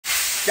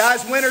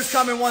Guys, winter's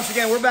coming once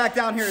again. We're back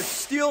down here at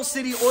Steel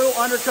City Oil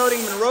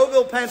Undercoating,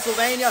 Monroeville,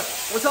 Pennsylvania.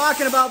 We're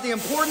talking about the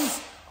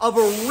importance of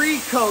a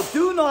recoat.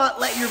 Do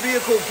not let your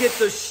vehicle get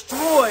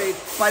destroyed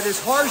by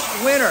this harsh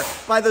winter,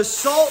 by the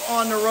salt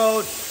on the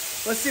road.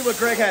 Let's see what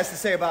Greg has to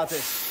say about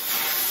this.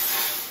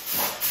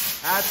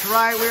 That's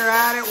right, we're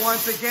at it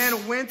once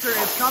again. Winter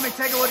is coming.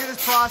 Take a look at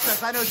this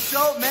process. I know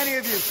so many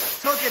of you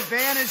took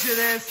advantage of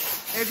this.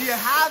 If you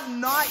have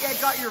not yet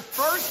got your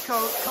first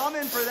coat, come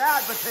in for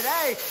that. But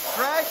today,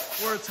 Greg,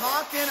 we're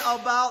talking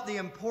about the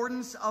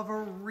importance of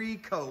a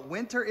recoat.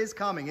 Winter is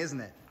coming, isn't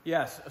it?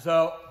 Yes.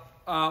 So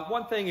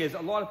one thing is,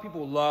 a lot of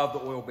people love the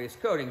oil-based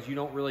coatings. You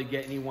don't really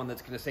get anyone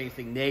that's going to say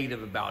anything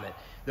negative about it.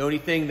 The only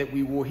thing that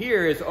we will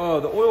hear is,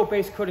 oh, the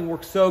oil-based coating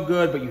works so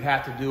good, but you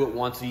have to do it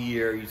once a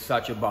year. It's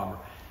such a bummer.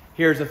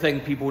 Here's the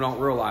thing people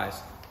don't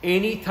realize.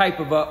 Any type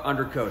of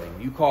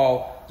undercoating, you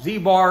call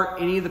Z-Bar,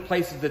 any of the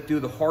places that do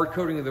the hard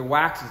coating of their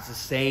wax, it's the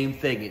same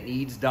thing. It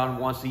needs done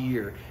once a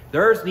year.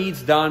 Theirs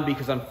needs done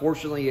because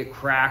unfortunately it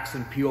cracks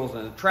and peels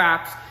and it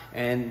traps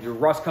and the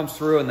rust comes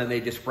through and then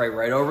they just spray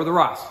right over the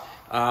rust.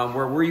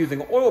 Where we're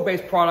using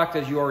oil-based product,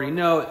 as you already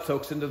know, it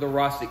soaks into the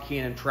rust, it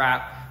can't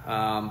entrap,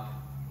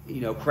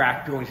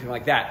 crack, peel, anything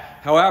like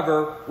that.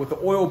 However, with the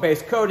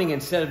oil-based coating,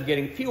 instead of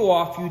getting peel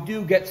off, you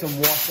do get some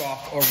wash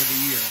off over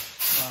the year.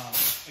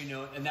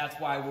 And that's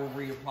why we'll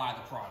reapply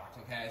the product,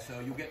 okay? So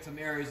you'll get some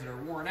areas that are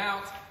worn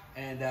out,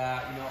 and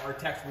our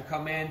techs will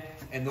come in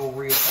and they'll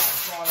reapply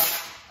the product.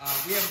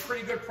 We have a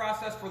pretty good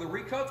process for the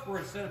recoats, where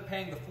instead of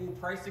paying the full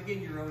price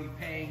again, you're only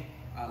paying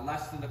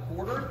less than a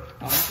quarter.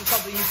 This is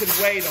something you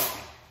can wait on.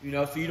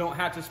 So you don't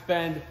have to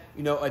spend,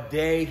 a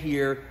day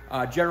here.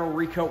 General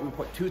recoat, we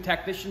put 2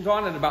 technicians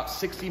on in about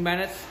 60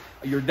 minutes.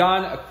 You're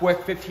done. A quick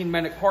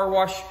 15-minute car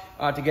wash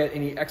to get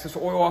any excess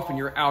oil off, and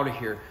you're out of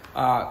here.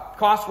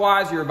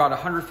 Cost-wise, you're about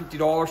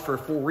 $150 for a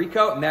full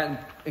recoat, and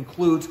that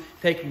includes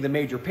taking the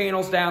major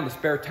panels down, the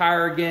spare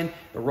tire again,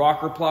 the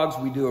rocker plugs.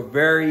 We do a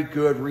very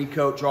good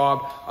recoat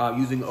job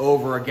using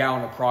over a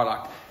gallon of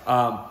product.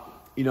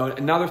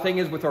 Another thing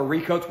is with our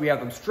recoats, we have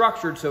them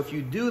structured, so if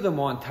you do them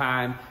on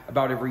time,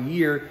 about every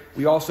year,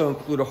 we also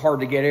include a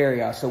hard-to-get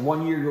area. So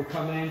one year you'll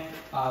come in,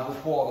 we'll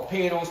pull all the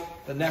panels.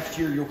 The next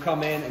year you'll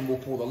come in and we'll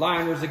pull the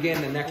liners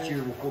again. The next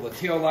year we'll pull the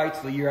tail lights.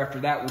 The year after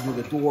that we'll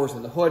do the doors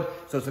and the hood.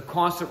 So it's a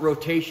constant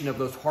rotation of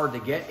those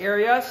hard-to-get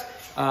areas,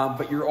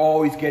 but you're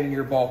always getting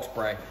your bulk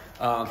spray.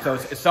 So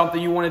it's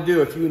something you want to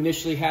do. If you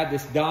initially had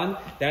this done,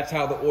 that's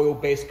how the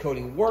oil-based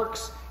coating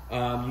works.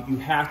 You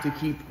have to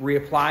keep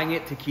reapplying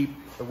it to keep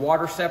the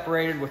water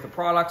separated with the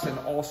products, and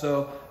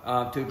also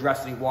to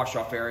address any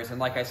wash-off areas. And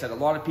like I said, a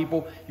lot of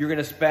people, you're going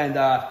to spend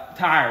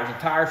tires. And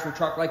tires for a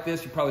truck like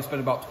this, you probably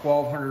spend about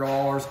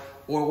 $1,200.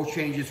 Oil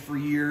changes for a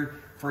year,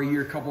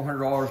 a couple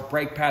 $100.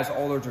 Brake pads,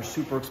 all those are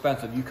super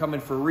expensive. You come in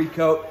for a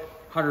recoat,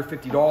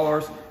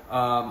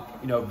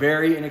 $150.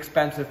 Very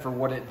inexpensive for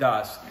what it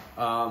does.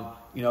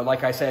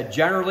 Like I said,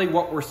 generally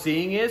what we're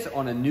seeing is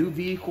on a new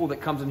vehicle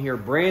that comes in here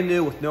brand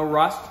new with no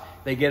rust,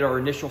 they get our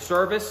initial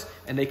service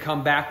and they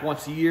come back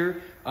once a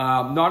year.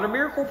 Not a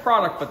miracle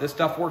product, but this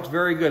stuff works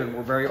very good and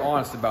we're very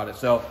honest about it.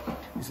 So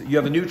you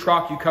have a new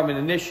truck, you come in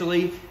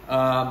initially,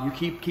 you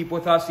keep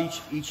with us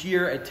each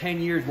year. At 10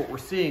 years, what we're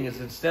seeing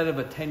is instead of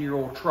a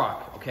 10-year-old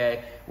truck,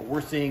 okay, what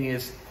we're seeing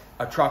is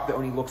a truck that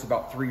only looks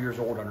about 3 years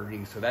old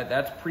underneath. So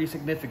that's pretty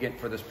significant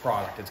for this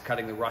product. It's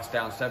cutting the rust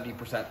down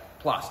 70%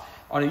 plus.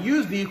 On a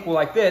used vehicle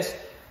like this,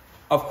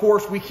 of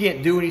course, we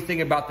can't do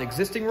anything about the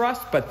existing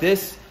rust, but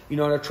this, in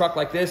a truck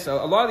like this, a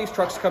lot of these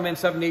trucks come in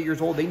 7 to 8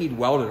 years old, they need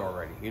welded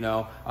already,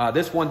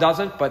 This one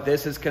doesn't, but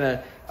this is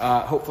gonna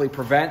hopefully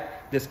prevent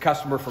this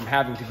customer from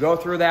having to go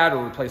through that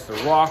or replace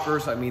their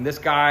rockers. I mean, this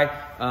guy,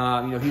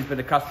 he's been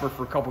a customer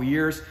for a couple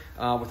years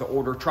with an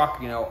older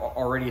truck,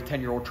 already a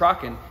 10-year-old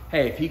truck. And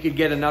hey, if he could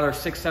get another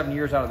 6-7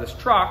 years out of this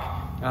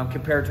truck,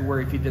 compared to where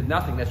if he did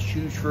nothing, that's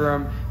huge for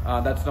him.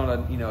 That's not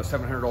a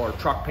 $700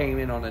 truck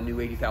payment on a new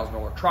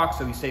 $80,000 truck,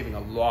 so he's saving a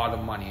lot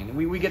of money. And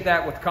we get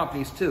that with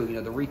companies too.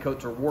 The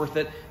recoats are worth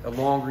it. The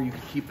longer you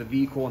can keep the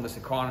vehicle in this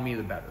economy,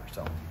 the better.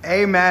 So,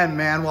 amen,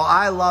 man. Well,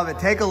 I love it.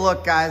 Take a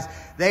look, guys.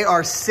 They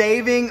are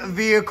saving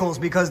vehicles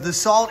because the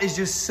salt is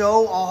just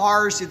so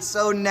harsh. It's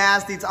so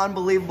nasty. It's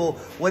unbelievable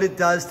what it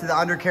does to the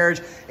undercarriage.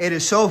 It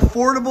is so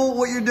affordable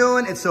what you're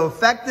doing. It's so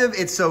effective.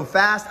 It's so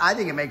fast. I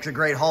think it makes a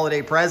great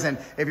holiday present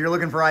if you're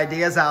looking for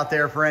ideas out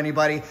there for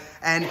anybody.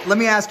 And let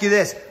me ask you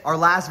this. Our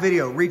last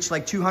video reached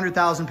like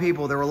 200,000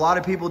 people. There were a lot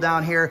of people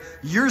down here.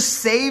 You're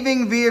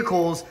saving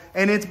vehicles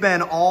and it's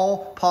been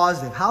all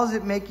positive. How does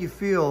it make you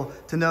feel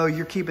to know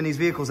you're keeping these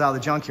vehicles out of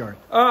the junkyard?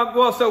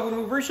 Well, so when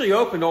we originally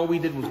opened, all we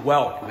did was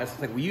weld. And that's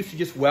the thing. We used to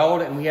just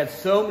weld, and we had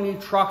so many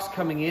trucks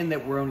coming in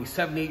that were only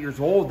 7, 8 years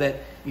old that,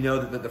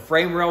 the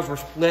frame rails were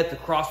split, the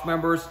cross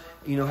members,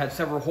 had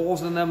several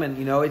holes in them. And,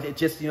 it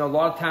just, a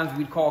lot of times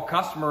we'd call a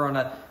customer on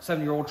a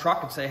 7-year-old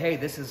truck and say, hey,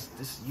 this,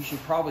 you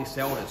should probably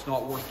sell it. It's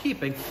not worth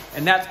keeping.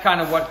 And that's kind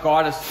of what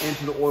got us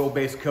into the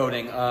oil-based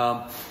coating.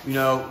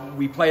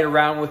 We played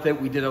around with it.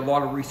 We did a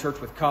lot of research research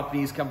with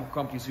companies, chemical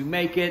companies who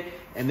make it,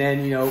 and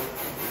then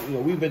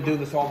we've been doing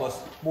this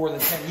almost more than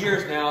 10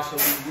 years now, so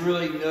we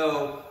really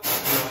know,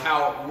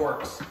 how it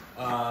works.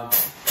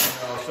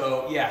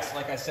 So yes,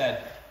 like I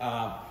said,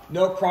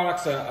 no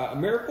product's a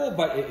miracle,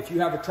 but if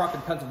you have a truck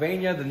in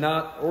Pennsylvania,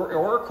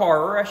 or a car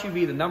or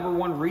SUV, the number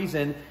one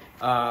reason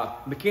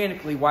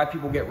mechanically why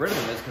people get rid of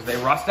them is because they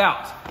rust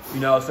out.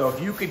 So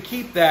if you could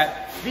keep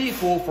that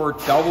vehicle for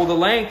double the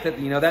length,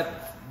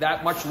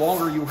 that much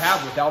longer you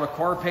have without a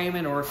car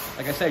payment, or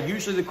like I said,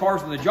 usually the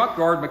cars in the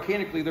junkyard,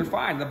 mechanically they're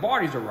fine. The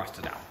bodies are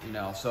rusted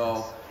out,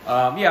 So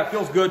yeah, it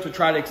feels good to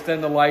try to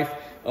extend the life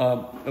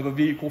of a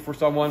vehicle for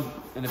someone,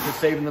 and if it's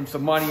saving them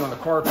some money on the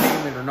car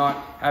payment or not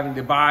having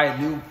to buy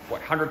a new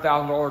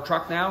 $100,000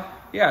 truck now,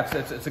 yeah,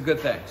 it's a good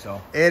thing. So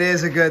it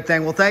is a good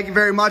thing. Well, thank you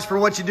very much for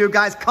what you do,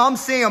 guys. Come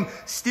see them.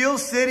 Steel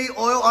City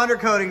Oil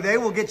Undercoating. They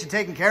will get you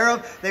taken care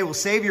of. They will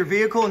save your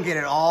vehicle and get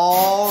it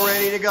all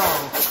ready to go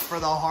for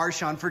the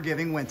harsh,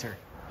 unforgiving winter.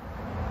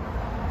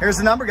 Here's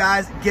the number,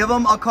 guys. Give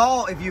them a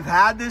call. If you've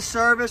had this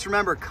service,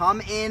 remember,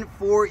 come in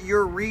for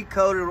your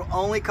recoat. It'll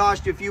only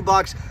cost you a few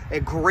bucks. A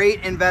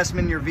great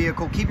investment in your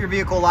vehicle. Keep your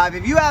vehicle alive.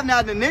 If you haven't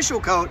had an initial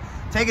coat,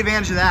 take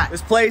advantage of that.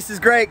 This place is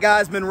great,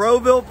 guys.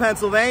 Monroeville,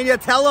 Pennsylvania.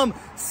 Tell them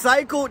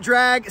Cycle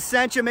Drag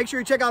sent you. Make sure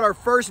you check out our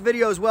first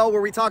video as well,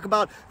 where we talk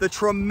about the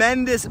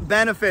tremendous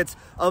benefits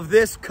of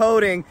this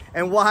coating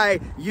and why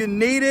you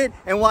need it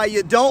and why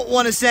you don't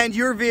want to send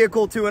your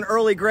vehicle to an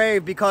early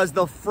grave because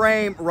the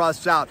frame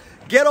rusts out.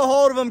 Get a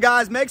hold of them,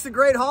 guys. Makes a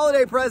great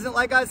holiday present.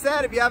 Like I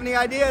said, if you have any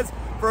ideas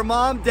for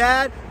mom,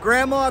 dad,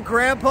 grandma,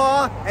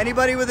 grandpa,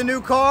 anybody with a new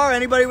car,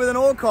 anybody with an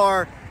old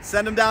car,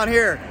 send them down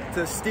here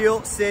to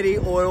Steel City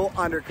Oil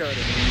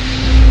Undercoating.